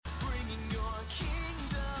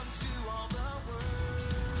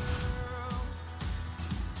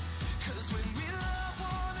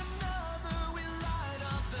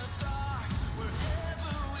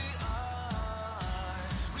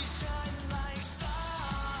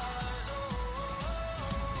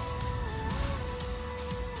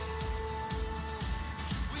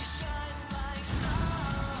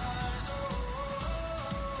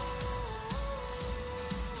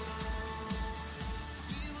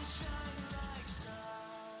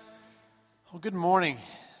Well, good morning. If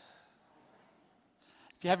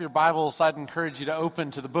you have your Bibles, I'd encourage you to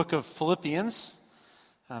open to the book of Philippians.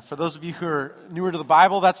 For those of you who are newer to the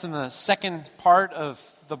Bible, that's in the second part of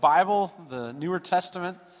the Bible, the Newer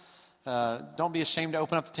Testament. Don't be ashamed to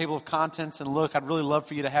open up the table of contents and look. I'd really love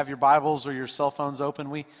for you to have your Bibles or your cell phones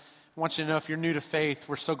open. We want you to know if you're new to faith,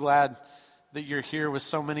 we're so glad that you're here with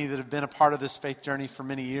so many that have been a part of this faith journey for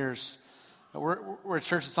many years. We're a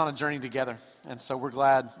church that's on a journey together, and so we're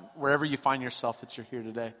glad wherever you find yourself that you're here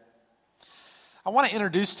today. I want to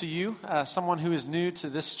introduce to you someone who is new to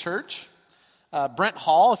this church, Brent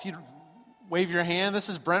Hall. If you wave your hand, this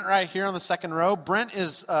is Brent right here on the second row. Brent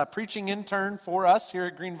is a preaching intern for us here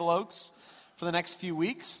at Greenville Oaks for the next few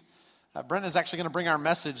weeks. Brent is actually going to bring our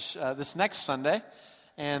message this next Sunday,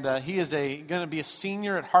 and he is going to be a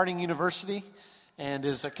senior at Harding University and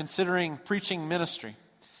is considering preaching ministry.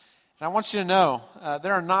 And I want you to know,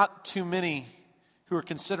 there are not too many who are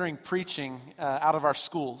considering preaching out of our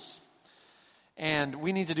schools. And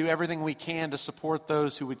we need to do everything we can to support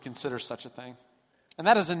those who would consider such a thing. And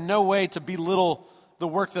that is in no way to belittle the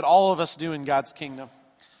work that all of us do in God's kingdom.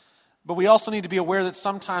 But we also need to be aware that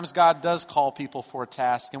sometimes God does call people for a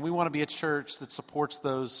task. And we want to be a church that supports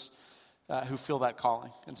those who feel that calling.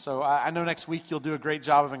 And so I know next week you'll do a great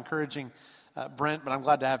job of encouraging Brent, but I'm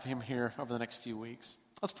glad to have him here over the next few weeks.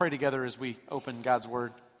 Let's pray together as we open God's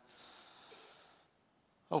Word.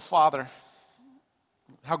 Oh, Father,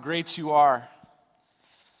 how great you are.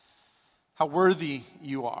 How worthy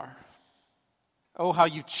you are. Oh, how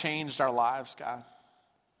you've changed our lives, God.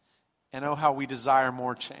 And oh, how we desire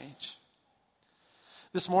more change.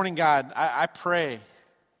 This morning, God, I pray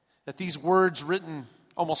that these words written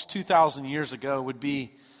almost 2,000 years ago would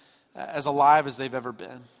be as alive as they've ever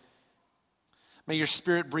been. May your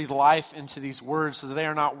Spirit breathe life into these words so that they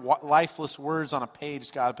are not lifeless words on a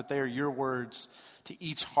page, God, but they are your words to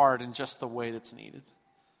each heart in just the way that's needed.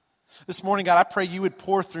 This morning, God, I pray you would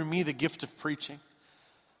pour through me the gift of preaching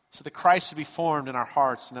so that Christ would be formed in our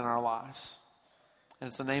hearts and in our lives. And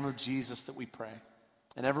it's the name of Jesus that we pray.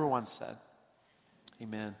 And everyone said,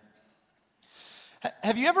 amen.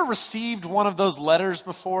 Have you ever received one of those letters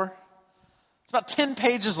before? It's about 10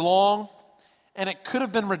 pages long. And it could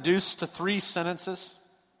have been reduced to 3 sentences.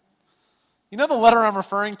 You know the letter I'm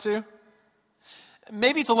referring to?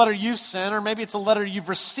 Maybe it's a letter you've sent, or maybe it's a letter you've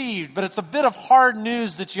received, but it's a bit of hard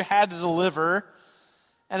news that you had to deliver.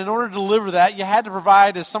 And in order to deliver that, you had to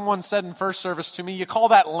provide, as someone said in first service to me, you call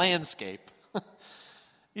that landscape.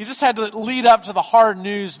 You just had to lead up to the hard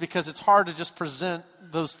news because it's hard to just present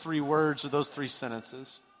those 3 words or those 3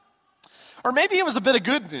 sentences. Or maybe it was a bit of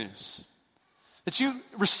good news. That you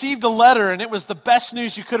received a letter and it was the best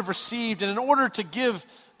news you could have received. And in order to give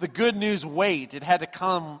the good news weight, it had to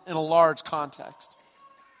come in a large context.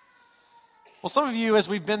 Well, some of you, as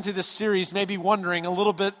we've been through this series, may be wondering a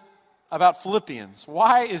little bit about Philippians.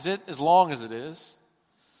 Why is it as long as it is?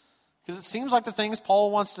 Because it seems like the things Paul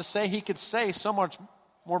wants to say, he could say so much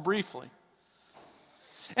more briefly.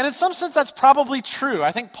 And in some sense, that's probably true.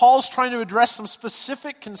 I think Paul's trying to address some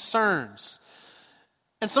specific concerns.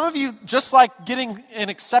 And some of you, just like getting an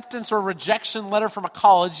acceptance or rejection letter from a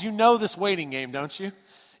college, you know this waiting game, don't you?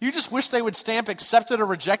 You just wish they would stamp accepted or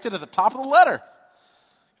rejected at the top of the letter.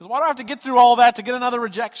 Because why do I have to get through all that to get another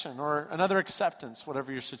rejection or another acceptance,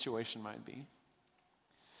 whatever your situation might be?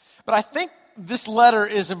 But I think this letter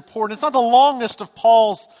is important. It's not the longest of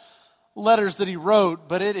Paul's letters that he wrote,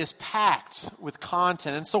 but it is packed with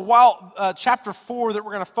content. And so while chapter 4 that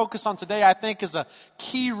we're going to focus on today, I think is a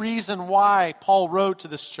key reason why Paul wrote to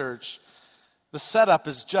this church, the setup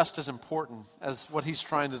is just as important as what he's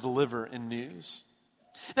trying to deliver in news.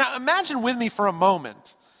 Now imagine with me for a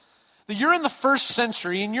moment that you're in the first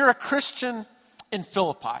century and you're a Christian in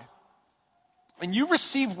Philippi. And you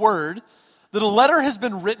receive word that a letter has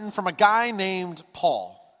been written from a guy named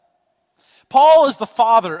Paul. Paul is the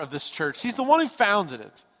father of this church. He's the one who founded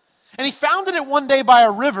it. And he founded it one day by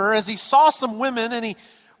a river as he saw some women and he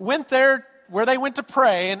went there where they went to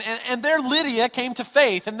pray. And there Lydia came to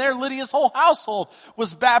faith. And there Lydia's whole household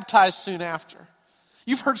was baptized soon after.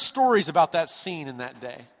 You've heard stories about that scene in that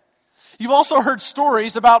day. You've also heard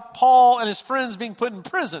stories about Paul and his friends being put in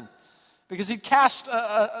prison because he'd cast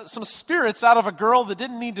some spirits out of a girl that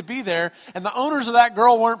didn't need to be there. And the owners of that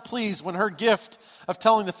girl weren't pleased when her gift of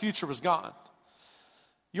telling the future was gone.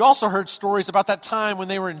 You also heard stories about that time when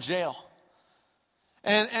they were in jail.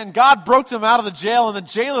 And God broke them out of the jail, and the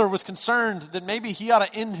jailer was concerned that maybe he ought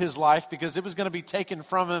to end his life because it was going to be taken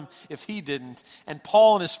from him if he didn't. And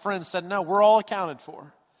Paul and his friends said, no, we're all accounted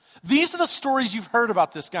for. These are the stories you've heard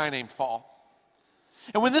about this guy named Paul.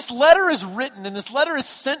 And when this letter is written and this letter is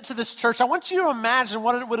sent to this church, I want you to imagine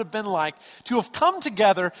what it would have been like to have come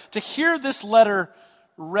together to hear this letter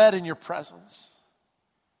read in your presence.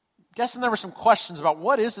 I'm guessing there were some questions about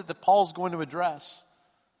what is it that Paul's going to address.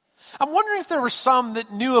 I'm wondering if there were some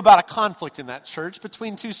that knew about a conflict in that church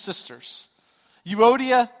between two sisters,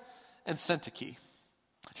 Euodia and Syntyche.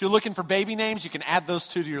 If you're looking for baby names, you can add those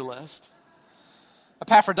two to your list.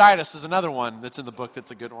 Epaphroditus is another one that's in the book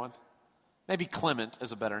that's a good one. Maybe Clement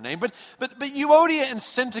is a better name. But Euodia and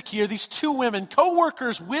Syntyche are these two women,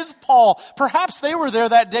 co-workers with Paul. Perhaps they were there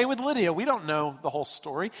that day with Lydia. We don't know the whole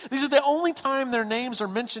story. These are the only time their names are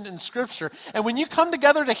mentioned in Scripture. And when you come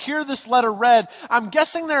together to hear this letter read, I'm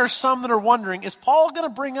guessing there are some that are wondering, is Paul going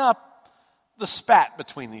to bring up the spat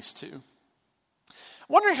between these two?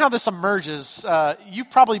 Wondering how this emerges.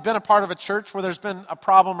 You've probably been a part of a church where there's been a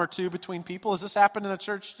problem or two between people. Has this happened in a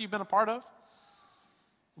church you've been a part of?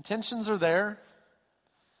 Tensions are there.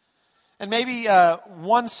 And maybe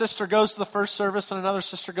one sister goes to the first service and another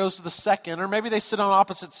sister goes to the second, or maybe they sit on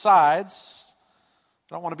opposite sides.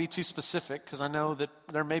 I don't want to be too specific because I know that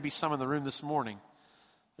there may be some in the room this morning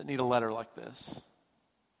that need a letter like this.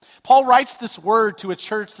 Paul writes this word to a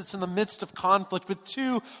church that's in the midst of conflict with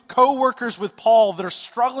two co-workers with Paul that are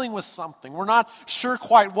struggling with something. We're not sure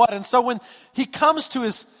quite what. And so when he comes to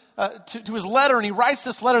his letter and he writes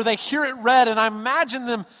this letter, they hear it read, and I imagine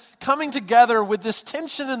them coming together with this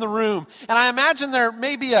tension in the room. And I imagine there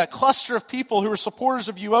may be a cluster of people who are supporters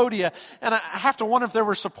of Euodia, and I have to wonder if there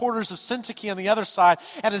were supporters of Syntyche on the other side.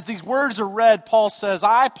 And as these words are read, Paul says,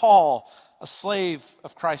 I, Paul, a slave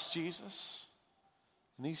of Christ Jesus.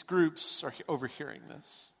 And these groups are overhearing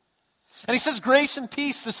this. And he says, grace and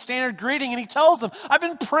peace, the standard greeting. And he tells them, I've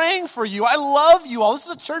been praying for you. I love you all. This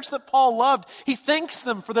is a church that Paul loved. He thanks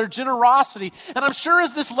them for their generosity. And I'm sure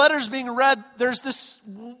as this letter is being read, there's this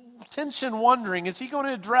tension wondering, is he going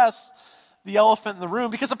to address the elephant in the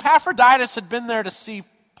room? Because Epaphroditus had been there to see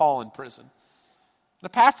Paul in prison. And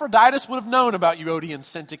Epaphroditus would have known about Euodia and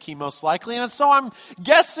Syntyche most likely. And so I'm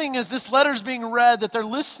guessing as this letter's being read that they're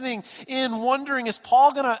listening in, wondering, is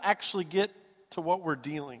Paul going to actually get to what we're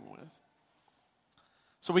dealing with?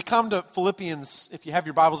 So we come to Philippians. If you have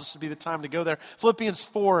your Bibles, this would be the time to go there. Philippians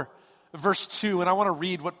 4, verse 2. And I want to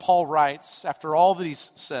read what Paul writes after all that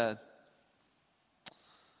he's said.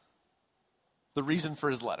 The reason for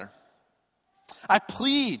his letter. I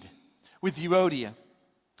plead with Euodia,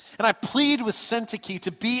 and I plead with Syntyche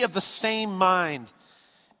to be of the same mind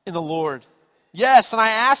in the Lord. Yes, and I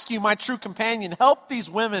ask you, my true companion, help these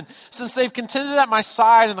women, since they've contended at my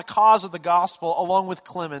side in the cause of the gospel, along with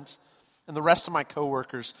Clement and the rest of my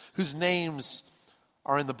co-workers, whose names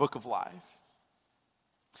are in the book of life.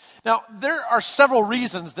 Now, there are several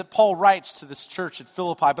reasons that Paul writes to this church at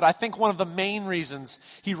Philippi, but I think one of the main reasons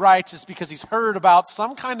he writes is because he's heard about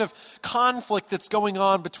some kind of conflict that's going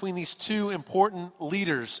on between these two important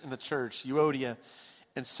leaders in the church, Euodia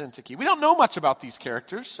and Syntyche. We don't know much about these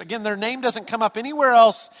characters. Again, their name doesn't come up anywhere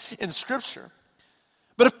else in Scripture.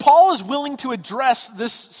 But if Paul is willing to address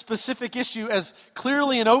this specific issue as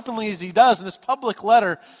clearly and openly as he does in this public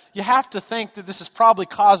letter, you have to think that this is probably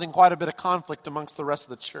causing quite a bit of conflict amongst the rest of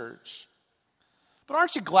the church. But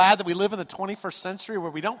aren't you glad that we live in the 21st century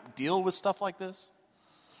where we don't deal with stuff like this?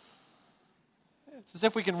 It's as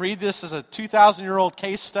if we can read this as a 2,000-year-old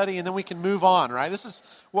case study and then we can move on, right? This is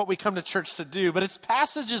what we come to church to do. But it's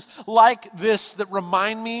passages like this that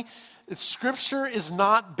remind me that Scripture has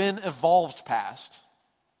not been evolved past.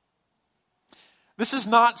 This is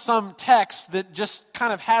not some text that just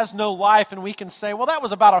kind of has no life and we can say, well, that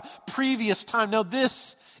was about a previous time. No,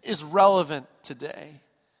 this is relevant today.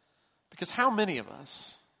 Because how many of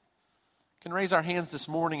us can raise our hands this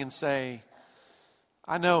morning and say,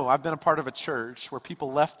 I know I've been a part of a church where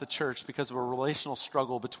people left the church because of a relational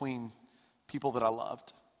struggle between people that I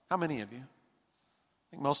loved. How many of you? I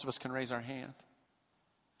think most of us can raise our hand.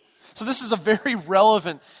 So this is a very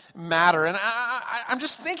relevant matter. And I'm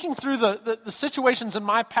just thinking through the situations in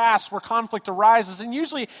my past where conflict arises. And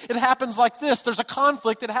usually it happens like this. There's a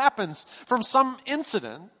conflict that happens from some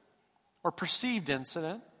incident or perceived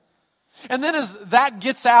incident. And then as that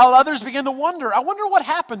gets out, others begin to wonder. I wonder what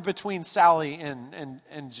happened between Sally and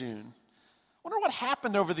June. I wonder what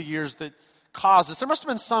happened over the years that caused this. There must have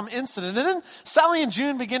been some incident. And then Sally and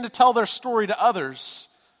June begin to tell their story to others,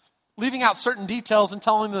 leaving out certain details and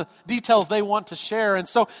telling the details they want to share. And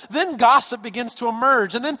so then gossip begins to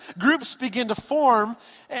emerge, and then groups begin to form,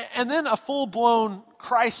 and then a full-blown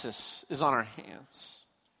crisis is on our hands.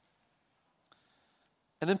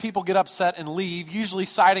 And then people get upset and leave, usually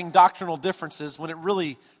citing doctrinal differences when it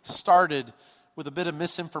really started with a bit of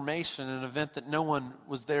misinformation, an event that no one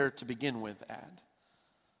was there to begin with at.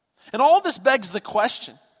 And all this begs the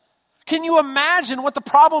question, can you imagine what the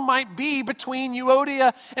problem might be between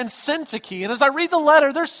Euodia and Syntyche? And as I read the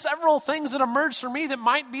letter, there's several things that emerge for me that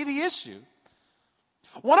might be the issue.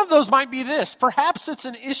 One of those might be this. Perhaps it's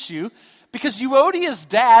an issue because Euodia's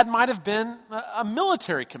dad might have been a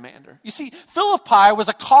military commander. You see, Philippi was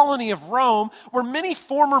a colony of Rome where many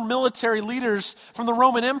former military leaders from the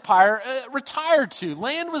Roman Empire retired to.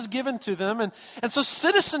 Land was given to them, and so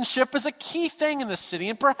citizenship is a key thing in the city.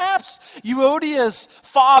 And perhaps Euodia's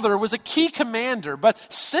father was a key commander, but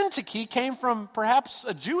Syntyche came from perhaps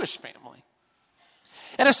a Jewish family.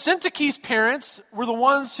 And if Syntyche's parents were the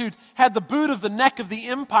ones who had the boot of the neck of the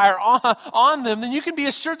empire on them, then you can be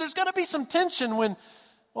assured there's going to be some tension when,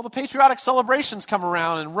 the patriotic celebrations come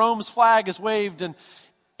around and Rome's flag is waved, and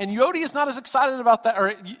Euodia is not as excited about that,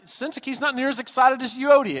 or Syntyche's not near as excited as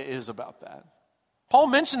Euodia is about that. Paul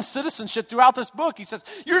mentions citizenship throughout this book. He says,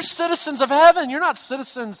 you're citizens of heaven. You're not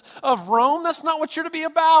citizens of Rome. That's not what you're to be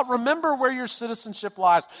about. Remember where your citizenship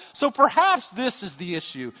lies. So perhaps this is the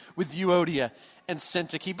issue with Euodia and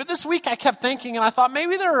Syntyche. But this week I kept thinking, and I thought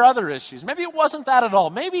maybe there are other issues. Maybe it wasn't that at all.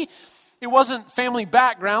 Maybe it wasn't family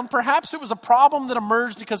background. Perhaps it was a problem that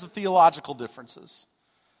emerged because of theological differences.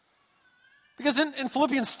 Because in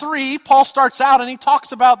Philippians 3, Paul starts out and he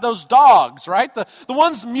talks about those dogs, right? The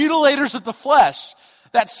ones mutilators of the flesh,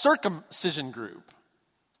 that circumcision group.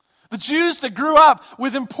 The Jews that grew up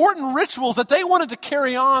with important rituals that they wanted to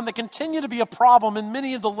carry on that continue to be a problem in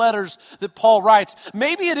many of the letters that Paul writes.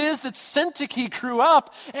 Maybe it is that Syntyche grew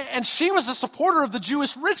up and she was a supporter of the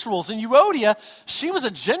Jewish rituals. And Euodia, she was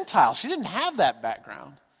a Gentile. She didn't have that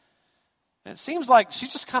background. And it seems like she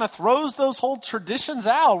just kind of throws those whole traditions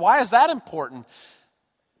out. Why is that important?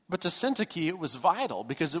 But to Syntyche, it was vital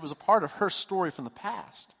because it was a part of her story from the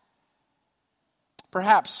past.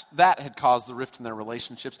 Perhaps that had caused the rift in their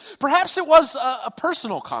relationships. Perhaps it was a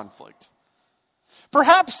personal conflict.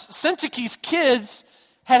 Perhaps Syntyche's kids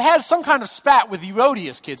had some kind of spat with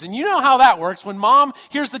Euodia's kids. And you know how that works. When mom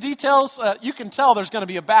hears the details, you can tell there's going to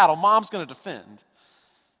be a battle. Mom's going to defend.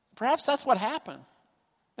 Perhaps that's what happened.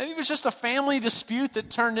 Maybe it was just a family dispute that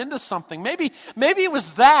turned into something. Maybe it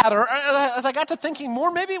was that, or as I got to thinking more,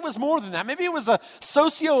 maybe it was more than that. Maybe it was a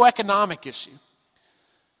socioeconomic issue.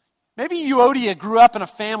 Maybe Euodia grew up in a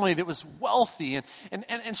family that was wealthy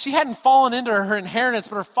and she hadn't fallen into her inheritance,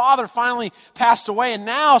 but her father finally passed away, and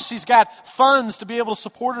now she's got funds to be able to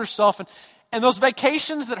support herself. And those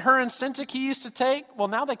vacations that her and Syntyche used to take, well,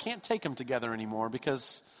 now they can't take them together anymore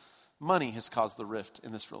because money has caused the rift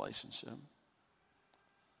in this relationship.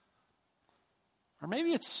 Or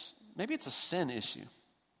maybe it's a sin issue.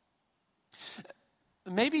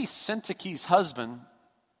 Maybe Syntyche's husband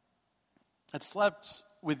had slept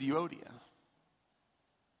with Euodia.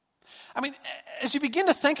 I mean, as you begin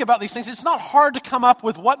to think about these things, it's not hard to come up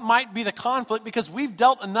with what might be the conflict because we've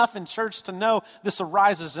dealt enough in church to know this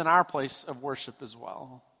arises in our place of worship as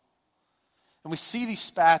well. And we see these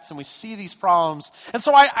spats and we see these problems. And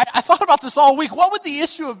so I thought about this all week. What would the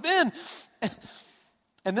issue have been?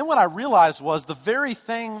 And then what I realized was the very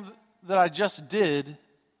thing that I just did,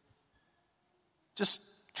 just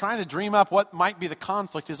trying to dream up what might be the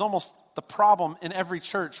conflict, is almost the problem in every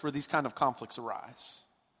church where these kind of conflicts arise.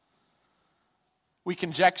 We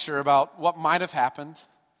conjecture about what might have happened.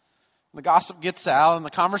 The gossip gets out and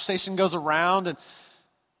the conversation goes around, and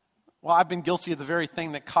I've been guilty of the very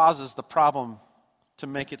thing that causes the problem to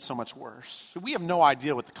make it so much worse. We have no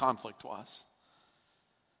idea what the conflict was.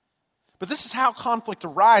 But this is how conflict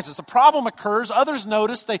arises. A problem occurs, others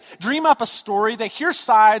notice, they dream up a story, they hear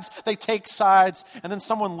sides, they take sides, and then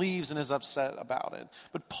someone leaves and is upset about it.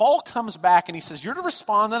 But Paul comes back and he says, you're to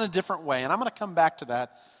respond in a different way, and I'm going to come back to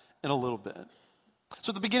that in a little bit.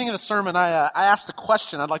 So at the beginning of the sermon, I asked a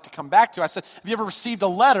question I'd like to come back to. I said, have you ever received a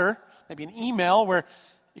letter, maybe an email, where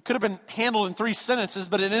it could have been handled in 3 sentences,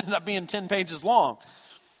 but it ended up being 10 pages long?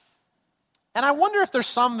 And I wonder if there's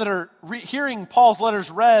some that are hearing Paul's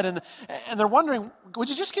letters read and they're wondering, would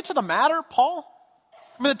you just get to the matter, Paul?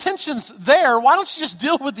 I mean, the tension's there. Why don't you just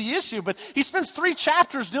deal with the issue? But he spends 3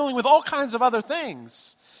 chapters dealing with all kinds of other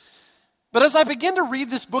things. But as I begin to read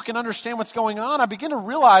this book and understand what's going on, I begin to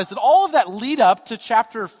realize that all of that lead up to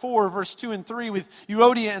chapter 4, verse 2 and 3 with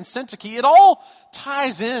Euodia and Syntyche, it all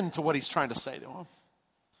ties into what he's trying to say to them.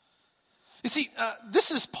 You see,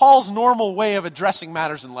 this is Paul's normal way of addressing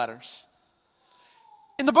matters in letters.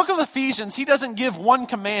 In the book of Ephesians, he doesn't give one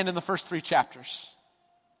command in the first 3 chapters.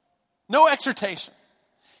 No exhortation.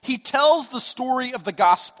 He tells the story of the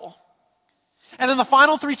gospel. And in the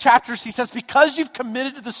final 3 chapters, he says, because you've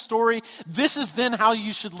committed to the story, this is then how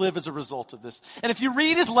you should live as a result of this. And if you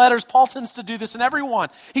read his letters, Paul tends to do this in every one.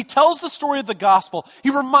 He tells the story of the gospel. He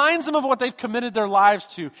reminds them of what they've committed their lives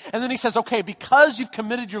to. And then he says, okay, because you've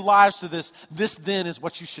committed your lives to this, this then is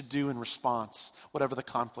what you should do in response, whatever the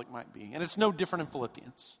conflict might be. And it's no different in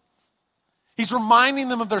Philippians. He's reminding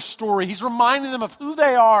them of their story. He's reminding them of who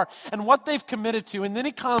they are and what they've committed to. And then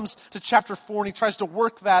he comes to chapter 4 and he tries to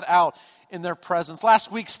work that out in their presence.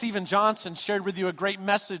 Last week, Stephen Johnson shared with you a great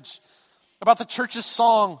message about the church's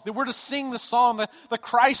song, that we're to sing the song, the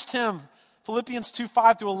Christ hymn, Philippians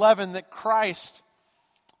 2:5-11, that Christ,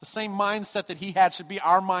 the same mindset that he had, should be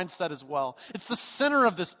our mindset as well. It's the center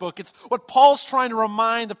of this book. It's what Paul's trying to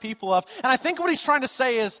remind the people of. And I think what he's trying to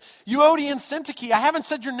say is, Euodia and Syntyche, I haven't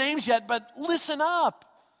said your names yet, but listen up.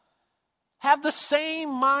 Have the same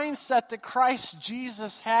mindset that Christ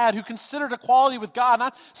Jesus had, who considered equality with God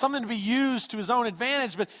not something to be used to his own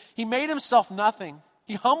advantage, but he made himself nothing.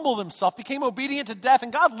 He humbled himself, became obedient to death,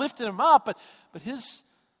 and God lifted him up, but his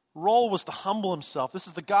role was to humble himself. This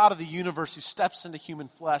is the God of the universe who steps into human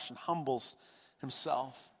flesh and humbles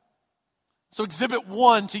himself. So exhibit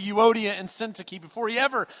 1 to Euodia and Syntyche before he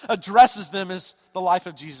ever addresses them is the life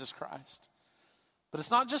of Jesus Christ. But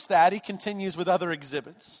it's not just that. He continues with other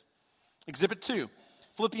exhibits. Exhibit 2,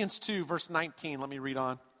 Philippians 2, verse 19. Let me read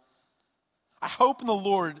on. I hope in the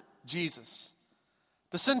Lord Jesus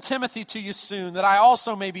to send Timothy to you soon, that I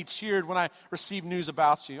also may be cheered when I receive news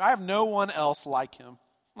about you. I have no one else like him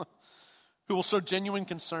who will show genuine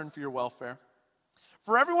concern for your welfare.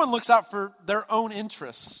 For everyone looks out for their own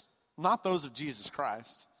interests, not those of Jesus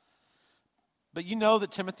Christ. But you know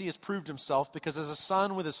that Timothy has proved himself, because as a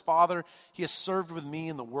son with his father, he has served with me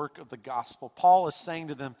in the work of the gospel. Paul is saying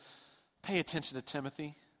to them, pay attention to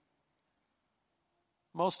Timothy.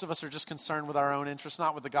 Most of us are just concerned with our own interests,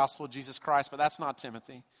 not with the gospel of Jesus Christ, but that's not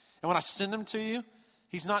Timothy. And when I send him to you,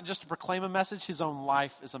 he's not just to proclaim a message, his own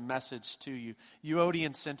life is a message to you. Euodia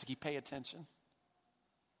and Syntyche, pay attention.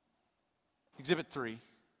 Exhibit 3.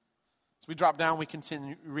 As we drop down, we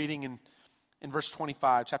continue reading in verse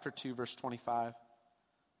 25, chapter 2, verse 25.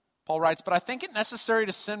 Paul writes, but I think it necessary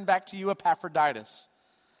to send back to you Epaphroditus,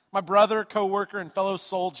 my brother, co-worker, and fellow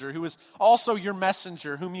soldier, who is also your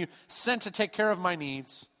messenger, whom you sent to take care of my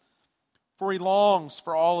needs. For he longs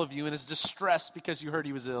for all of you and is distressed because you heard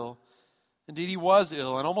he was ill. Indeed, he was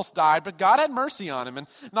ill and almost died, but God had mercy on him, and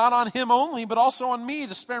not on him only, but also on me,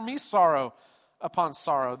 to spare me sorrow upon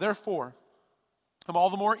sorrow. Therefore, I'm all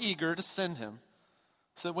the more eager to send him,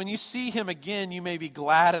 so that when you see him again, you may be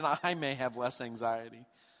glad and I may have less anxiety.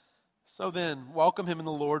 So then, welcome him in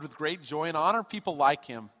the Lord with great joy and honor people like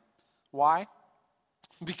him. Why?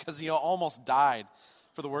 Because he almost died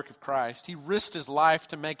for the work of Christ. He risked his life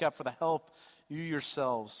to make up for the help you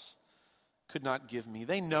yourselves could not give me.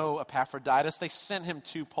 They know Epaphroditus. They sent him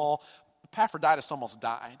to Paul. Epaphroditus almost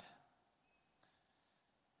died.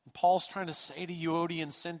 And Paul's trying to say to Euodia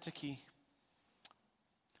and Syntyche,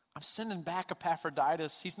 I'm sending back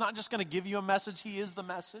Epaphroditus. He's not just going to give you a message. He is the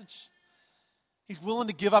message. He's willing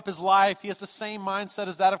to give up his life. He has the same mindset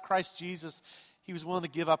as that of Christ Jesus. He was willing to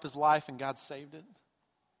give up his life, and God saved it.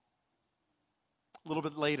 A little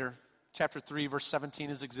bit later, chapter 3, verse 17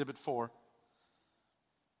 is exhibit 4.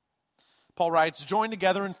 Paul writes, join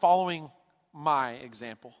together in following my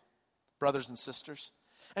example, brothers and sisters.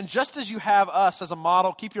 And just as you have us as a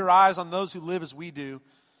model, keep your eyes on those who live as we do.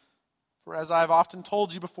 For as I have often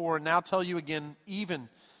told you before, and now tell you again, even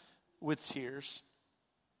with tears,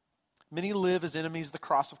 many live as enemies of the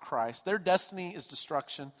cross of Christ. Their destiny is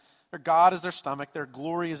destruction. Their God is their stomach. Their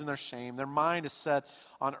glory is in their shame. Their mind is set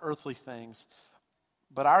on earthly things.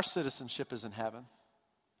 But our citizenship is in heaven.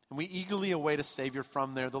 And we eagerly await a Savior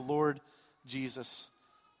from there, the Lord Jesus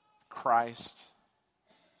Christ.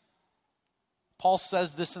 Paul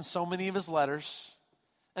says this in so many of his letters,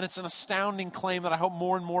 and it's an astounding claim that I hope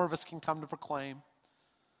more and more of us can come to proclaim.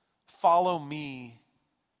 Follow me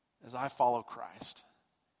as I follow Christ.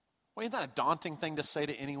 Well, isn't that a daunting thing to say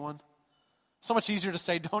to anyone? So much easier to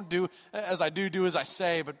say, don't do as I do as I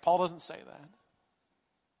say, but Paul doesn't say that.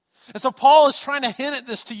 And so Paul is trying to hint at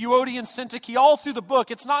this to Euodia and Syntyche all through the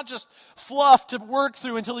book. It's not just fluff to work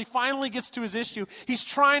through until he finally gets to his issue. He's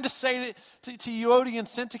trying to say to Euodia and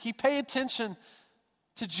Syntyche, pay attention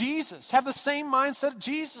to Jesus. Have the same mindset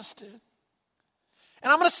Jesus did.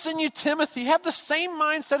 And I'm going to send you Timothy. Have the same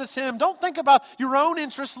mindset as him. Don't think about your own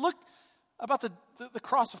interests. Look about the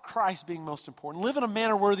cross of Christ being most important. Live in a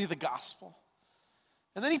manner worthy of the gospel.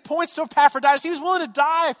 And then he points to Epaphroditus. He was willing to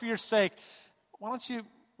die for your sake. Why don't you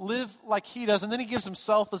live like he does? And then he gives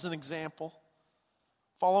himself as an example.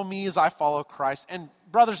 Follow me as I follow Christ. And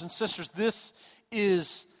brothers and sisters, this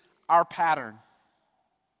is our pattern.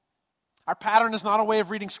 Our pattern is not a way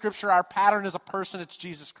of reading Scripture. Our pattern is a person. It's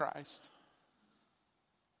Jesus Christ.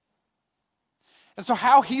 And so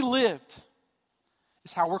how he lived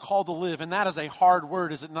is how we're called to live. And that is a hard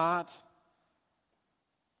word, is it not?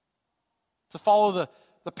 To follow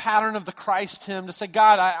the pattern of the Christ hymn, to say,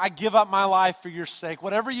 God, I give up my life for your sake.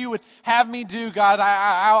 Whatever you would have me do, God,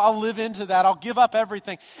 I'll live into that. I'll give up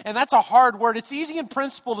everything. And that's a hard word. It's easy in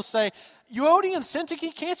principle to say, Euodia and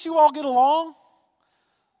Syntyche, can't you all get along?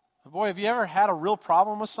 But boy, have you ever had a real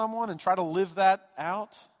problem with someone and try to live that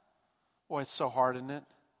out? Boy, it's so hard, isn't it?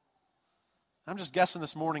 I'm just guessing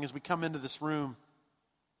this morning as we come into this room,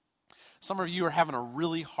 some of you are having a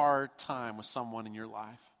really hard time with someone in your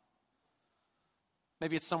life.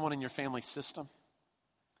 Maybe it's someone in your family system.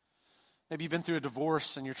 Maybe you've been through a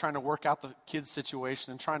divorce and you're trying to work out the kid's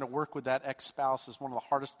situation, and trying to work with that ex-spouse is one of the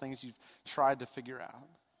hardest things you've tried to figure out.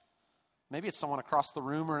 Maybe it's someone across the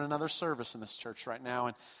room or in another service in this church right now,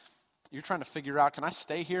 and you're trying to figure out, can I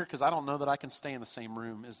stay here? Because I don't know that I can stay in the same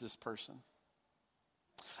room as this person.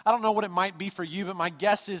 I don't know what it might be for you, but my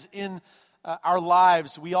guess is in our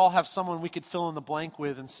lives, we all have someone we could fill in the blank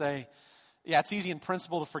with and say, yeah, it's easy in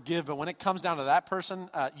principle to forgive, but when it comes down to that person,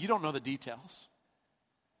 you don't know the details.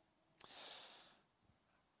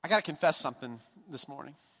 I got to confess something this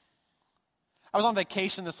morning. I was on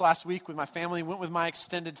vacation this last week with my family, went with my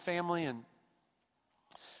extended family, and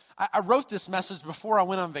I wrote this message before I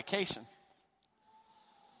went on vacation.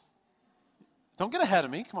 Don't get ahead of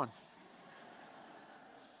me, come on.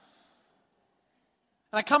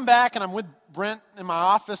 And I come back and I'm with Brent in my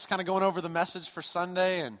office kind of going over the message for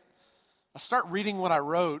Sunday, and I start reading what I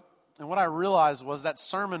wrote, and what I realized was that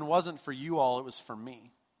sermon wasn't for you all, it was for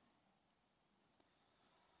me.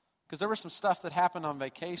 Because there was some stuff that happened on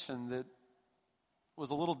vacation that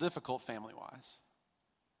was a little difficult family-wise.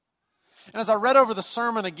 And as I read over the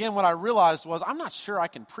sermon again, what I realized was I'm not sure I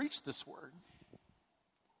can preach this word.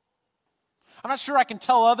 I'm not sure I can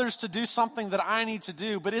tell others to do something that I need to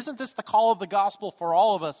do, but isn't this the call of the gospel for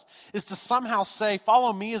all of us, is to somehow say,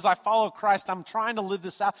 follow me as I follow Christ. I'm trying to live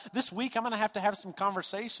this out. This week I'm going to have some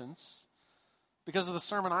conversations because of the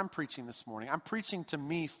sermon I'm preaching this morning. I'm preaching to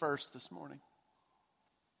me first this morning.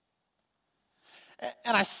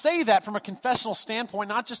 And I say that from a confessional standpoint,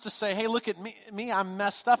 not just to say, hey, look at me, I'm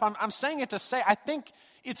messed up. I'm saying it to say, I think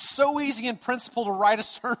it's so easy in principle to write a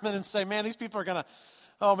sermon and say, man, these people are going to,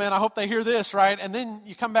 oh man, I hope they hear this, right? And then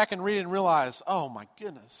you come back and read it and realize, oh my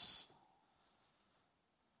goodness.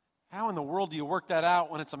 How in the world do you work that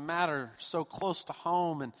out when it's a matter so close to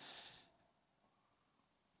home? And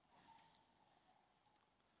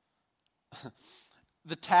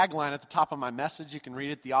the tagline at the top of my message, you can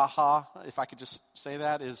read it, the aha, if I could just say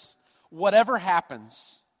that, is whatever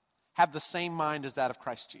happens, have the same mind as that of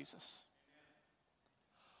Christ Jesus.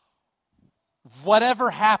 Whatever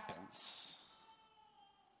happens,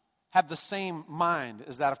 have the same mind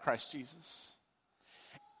as that of Christ Jesus.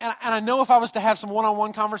 And I know if I was to have some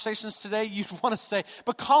one-on-one conversations today, you'd want to say,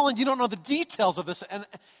 but Colin, you don't know the details of this.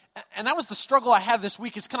 And that was the struggle I had this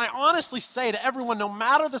week, is can I honestly say to everyone, no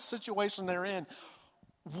matter the situation they're in,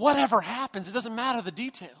 whatever happens, it doesn't matter the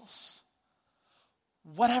details.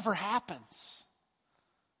 Whatever happens,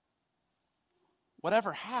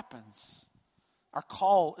 our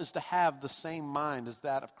call is to have the same mind as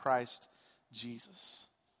that of Christ Jesus.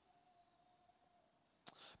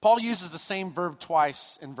 Paul uses the same verb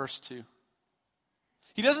twice in verse 2.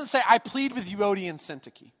 He doesn't say, I plead with Euodia and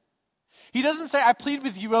Syntyche. He doesn't say, I plead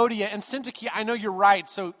with Euodia and Syntyche, I know you're right,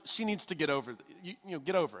 so she needs to get over it.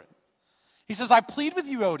 Get over it. He says, I plead with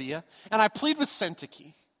Euodia and I plead with Syntyche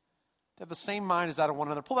to have the same mind as that of one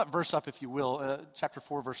another. Pull that verse up, if you will, chapter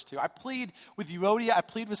 4, verse 2. I plead with Euodia, I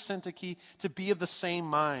plead with Syntyche to be of the same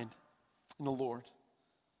mind in the Lord.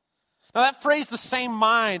 Now that phrase, the same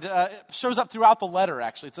mind, shows up throughout the letter,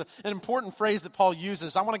 actually. It's an important phrase that Paul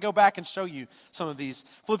uses. I want to go back and show you some of these.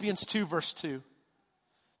 Philippians 2, verse 2.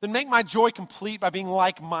 Then make my joy complete by being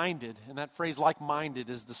like-minded. And that phrase, like-minded,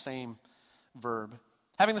 is the same verb.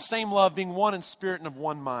 Having the same love, being one in spirit and of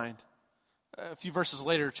one mind. A few verses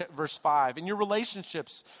later, verse 5. In your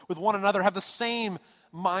relationships with one another, have the same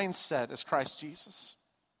mindset as Christ Jesus.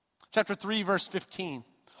 Chapter 3, verse 15.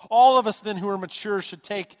 All of us then who are mature should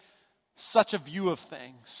take such a view of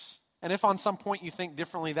things. And if on some point you think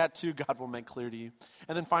differently, that too God will make clear to you.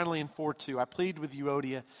 And then finally in 4:2, I plead with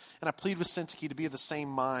Euodia and I plead with Syntyche to be of the same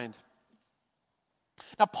mind.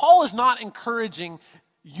 Now Paul is not encouraging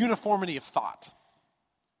uniformity of thought.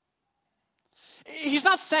 He's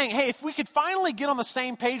not saying, hey, if we could finally get on the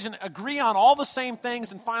same page and agree on all the same things,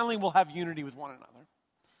 then finally we'll have unity with one another.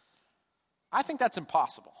 I think that's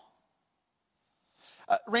impossible.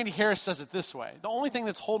 Randy Harris says it this way: the only thing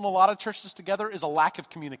that's holding a lot of churches together is a lack of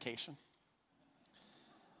communication.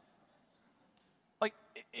 Like,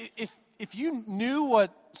 if you knew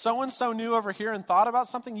what so-and-so knew over here and thought about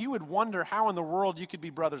something, you would wonder how in the world you could be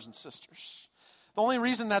brothers and sisters. The only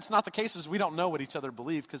reason that's not the case is we don't know what each other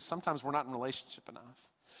believe, because sometimes we're not in relationship enough.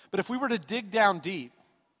 But if we were to dig down deep,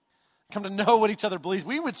 come to know what each other believes,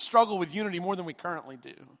 we would struggle with unity more than we currently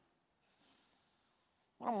do.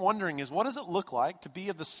 What I'm wondering is, what does it look like to be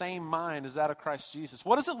of the same mind as that of Christ Jesus?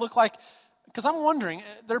 What does it look like? Because I'm wondering,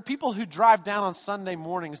 there are people who drive down on Sunday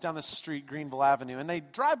mornings down this street, Greenville Avenue, and they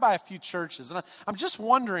drive by a few churches. And I'm just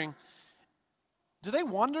wondering, do they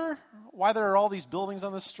wonder why there are all these buildings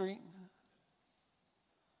on this street?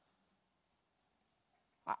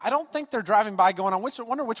 I don't think they're driving by going, I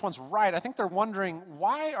wonder which one's right. I think they're wondering,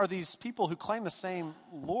 why are these people who claim the same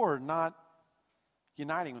Lord not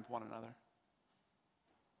uniting with one another?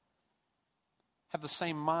 Have the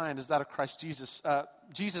same mind as that of Christ Jesus.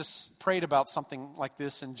 Jesus prayed about something like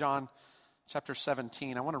this in John chapter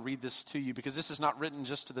 17. I want to read this to you because this is not written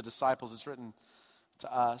just to the disciples. It's written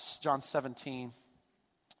to us. John 17,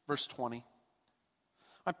 verse 20.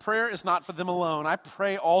 My prayer is not for them alone. I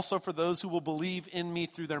pray also for those who will believe in me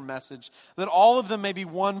through their message, that all of them may be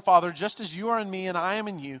one, Father, just as you are in me and I am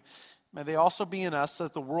in you. May they also be in us, so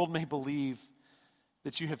that the world may believe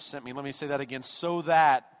that you have sent me. Let me say that again. So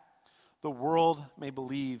that the world may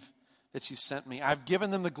believe that you've sent me. I've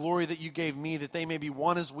given them the glory that you gave me, that they may be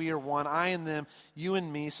one as we are one, I and them, you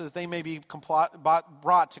and me, so that they may be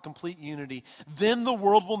brought to complete unity. Then the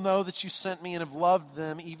world will know that you sent me and have loved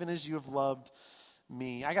them even as you have loved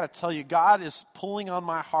me. I got to tell you, God is pulling on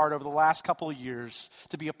my heart over the last couple of years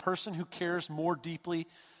to be a person who cares more deeply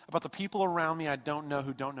about the people around me I don't know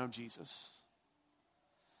who don't know Jesus.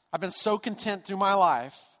 I've been so content through my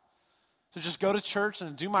life to just go to church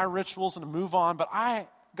and do my rituals and to move on. But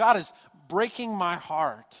God is breaking my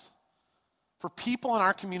heart for people in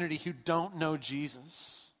our community who don't know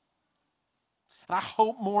Jesus. And I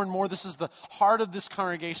hope more and more this is the heart of this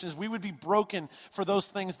congregation, is we would be broken for those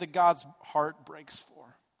things that God's heart breaks for.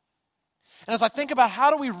 And as I think about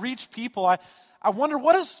how do we reach people, I wonder,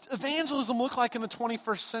 what does evangelism look like in the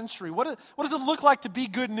 21st century? What does it look like to be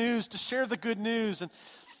good news, to share the good news? And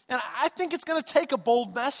I think it's going to take a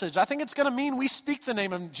bold message. I think it's going to mean we speak the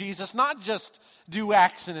name of Jesus, not just do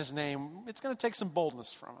acts in his name. It's going to take some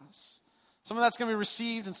boldness from us. Some of that's going to be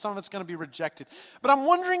received and some of it's going to be rejected. But I'm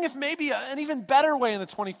wondering if maybe an even better way in the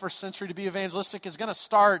 21st century to be evangelistic is going to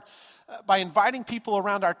start by inviting people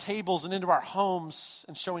around our tables and into our homes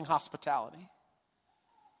and showing hospitality.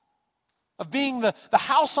 Of being the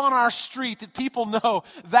house on our street that people know,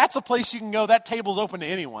 that's a place you can go, that table's open to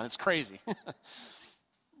anyone. It's crazy.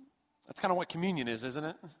 That's kind of what communion is, isn't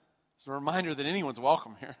it? It's a reminder that anyone's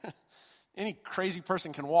welcome here. Any crazy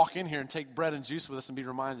person can walk in here and take bread and juice with us and be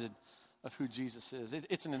reminded of who Jesus is.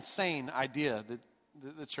 It's an insane idea that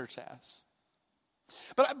the church has.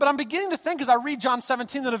 But I'm beginning to think as I read John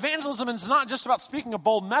 17 that evangelism is not just about speaking a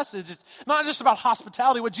bold message. It's not just about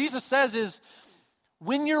hospitality. What Jesus says is,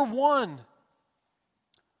 when you're one,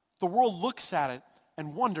 the world looks at it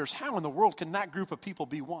and wonders, how in the world can that group of people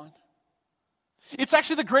be one? It's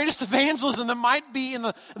actually the greatest evangelism that might be in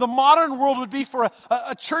the modern world would be for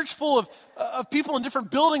a church full of people in different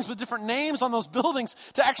buildings with different names on those buildings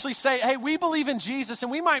to actually say, hey, we believe in Jesus,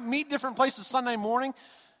 and we might meet different places Sunday morning,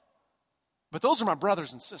 but those are my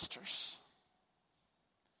brothers and sisters.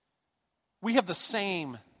 We have the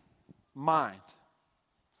same mind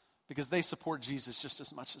because they support Jesus just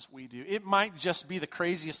as much as we do. It might just be the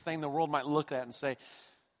craziest thing the world might look at and say,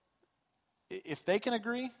 if they can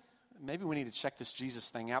agree, maybe we need to check this Jesus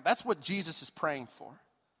thing out. That's what Jesus is praying for.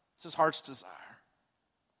 It's his heart's desire.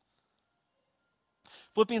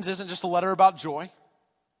 Philippians isn't just a letter about joy.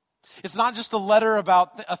 It's not just a letter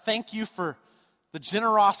about a thank you for the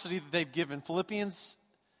generosity that they've given. Philippians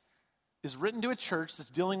is written to a church that's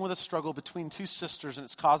dealing with a struggle between two sisters, and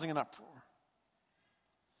it's causing an uproar.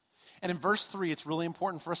 And in verse 3, it's really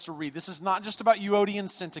important for us to read. This is not just about Euodia and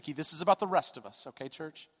Syntyche. This is about the rest of us. Okay,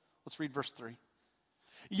 church? Let's read verse 3.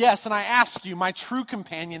 Yes, and I ask you, my true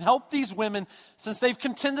companion, help these women since they've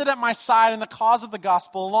contended at my side in the cause of the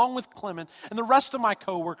gospel, along with Clement and the rest of my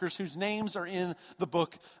co-workers whose names are in the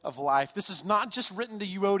book of life. This is not just written to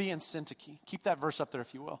Euodia and Syntyche. Keep that verse up there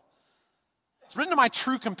if you will. it's written to my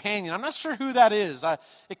true companion. I'm not sure who that is.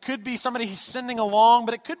 It could be somebody he's sending along,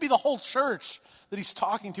 but it could be the whole church that he's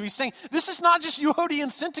talking to. He's saying, this is not just Euodia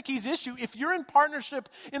and Syntyche's issue. If you're in partnership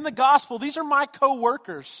in the gospel, these are my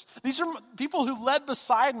co-workers. These are people who led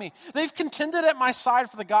beside me. They've contended at my side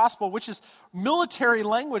for the gospel, which is military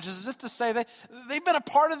language, as if to say they've been a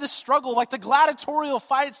part of this struggle, like the gladiatorial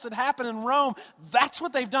fights that happen in Rome. That's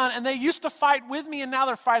what they've done. And they used to fight with me, and now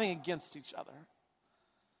they're fighting against each other.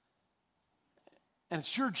 And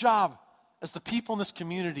it's your job as the people in this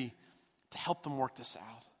community to help them work this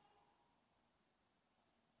out.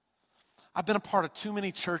 I've been a part of too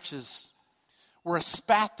many churches where a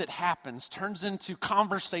spat that happens turns into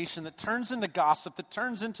conversation, that turns into gossip, that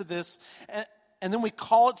turns into this, and then we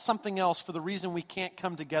call it something else for the reason we can't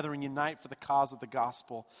come together and unite for the cause of the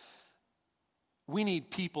gospel. We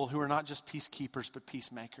need people who are not just peacekeepers, but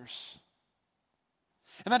peacemakers.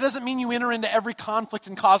 And that doesn't mean you enter into every conflict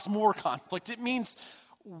and cause more conflict. It means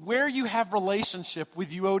where you have relationship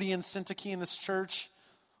with Euodia and Syntyche in this church,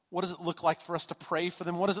 what does it look like for us to pray for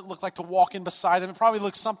them? What does it look like to walk in beside them? It probably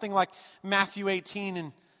looks something like Matthew 18,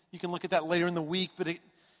 and you can look at that later in the week, but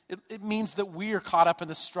it means that we are caught up in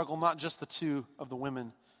this struggle, not just the two of the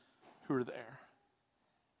women who are there.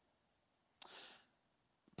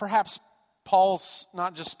 Perhaps Paul's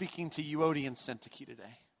not just speaking to Euodia and Syntyche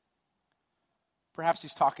today. Perhaps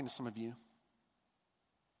he's talking to some of you.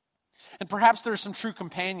 And perhaps there are some true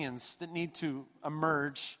companions that need to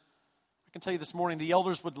emerge. I can tell you this morning, the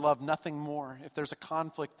elders would love nothing more if there's a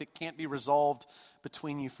conflict that can't be resolved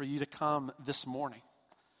between you for you to come this morning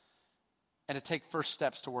and to take first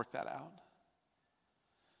steps to work that out.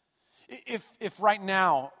 If right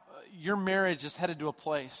now your marriage is headed to a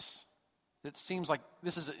place that seems like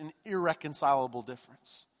this is an irreconcilable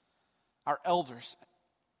difference, our elders,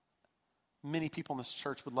 many people in this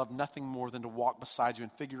church would love nothing more than to walk beside you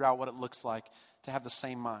and figure out what it looks like to have the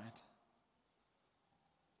same mind.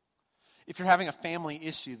 If you're having a family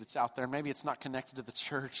issue that's out there, maybe it's not connected to the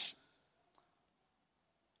church,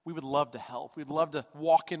 we would love to help. We'd love to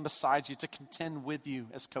walk in beside you, to contend with you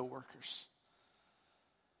as co-workers.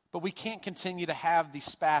 But we can't continue to have these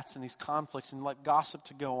spats and these conflicts and let gossip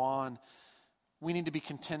to go on. We need to be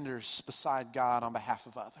contenders beside God on behalf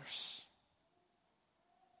of others.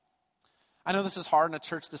 I know this is hard in a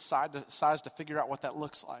church this size to figure out what that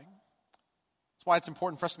looks like. It's why it's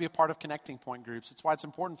important for us to be a part of connecting point groups. It's why it's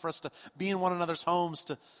important for us to be in one another's homes,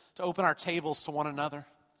 to open our tables to one another.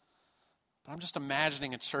 But I'm just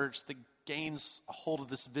imagining a church that gains a hold of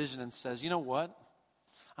this vision and says, you know what?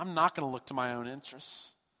 I'm not going to look to my own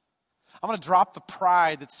interests. I'm going to drop the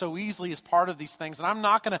pride that so easily is part of these things, and I'm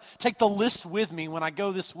not going to take the list with me when I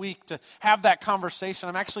go this week to have that conversation.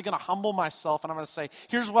 I'm actually going to humble myself, and I'm going to say,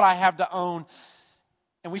 here's what I have to own.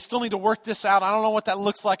 And we still need to work this out. I don't know what that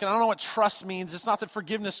looks like, and I don't know what trust means. It's not that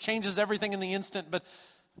forgiveness changes everything in the instant, but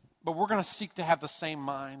we're going to seek to have the same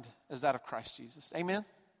mind as that of Christ Jesus. Amen?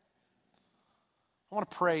 I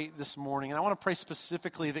want to pray this morning, and I want to pray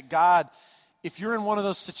specifically that God, if you're in one of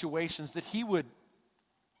those situations, that He would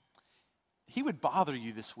bother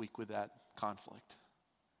you this week with that conflict.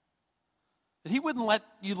 That He wouldn't let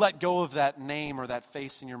you let go of that name or that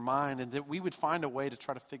face in your mind, and that we would find a way to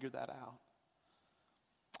try to figure that out.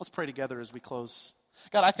 Let's pray together as we close.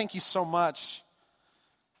 God, I thank you so much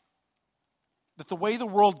that the way the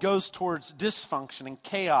world goes towards dysfunction and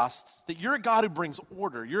chaos, that you're a God who brings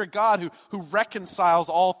order. You're a God who reconciles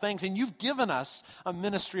all things, and you've given us a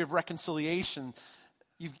ministry of reconciliation.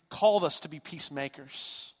 You've called us to be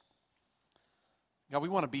peacemakers. God, we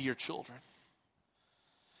want to be your children.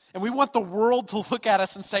 And we want the world to look at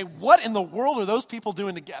us and say, what in the world are those people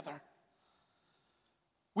doing together?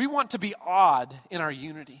 We want to be odd in our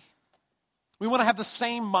unity. We want to have the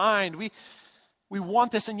same mind. We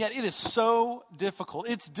want this, and yet it is so difficult.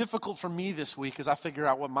 It's difficult for me this week as I figure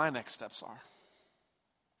out what my next steps are.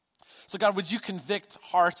 So God, would you convict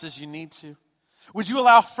hearts as you need to? Would you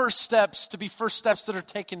allow first steps to be first steps that are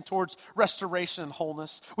taken towards restoration and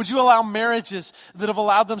wholeness? Would you allow marriages that have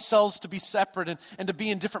allowed themselves to be separate and to be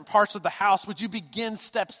in different parts of the house? Would you begin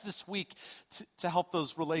steps this week to help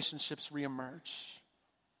those relationships reemerge?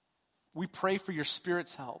 We pray for your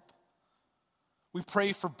Spirit's help. We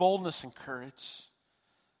pray for boldness and courage.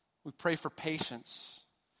 We pray for patience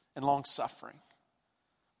and long suffering.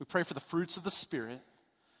 We pray for the fruits of the Spirit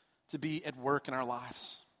to be at work in our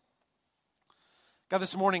lives. God,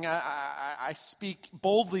 this morning I speak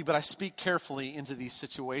boldly, but I speak carefully into these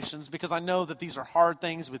situations because I know that these are hard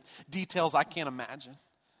things with details I can't imagine.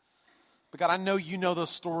 But God, I know you know those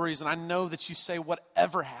stories, and I know that you say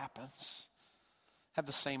whatever happens, have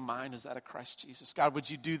the same mind as that of Christ Jesus. God, would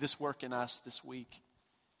you do this work in us this week?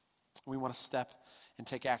 We want to step and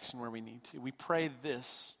take action where we need to. We pray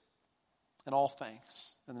this and all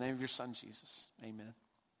thanks in the name of your Son, Jesus. Amen.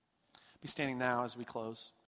 Be standing now as we close.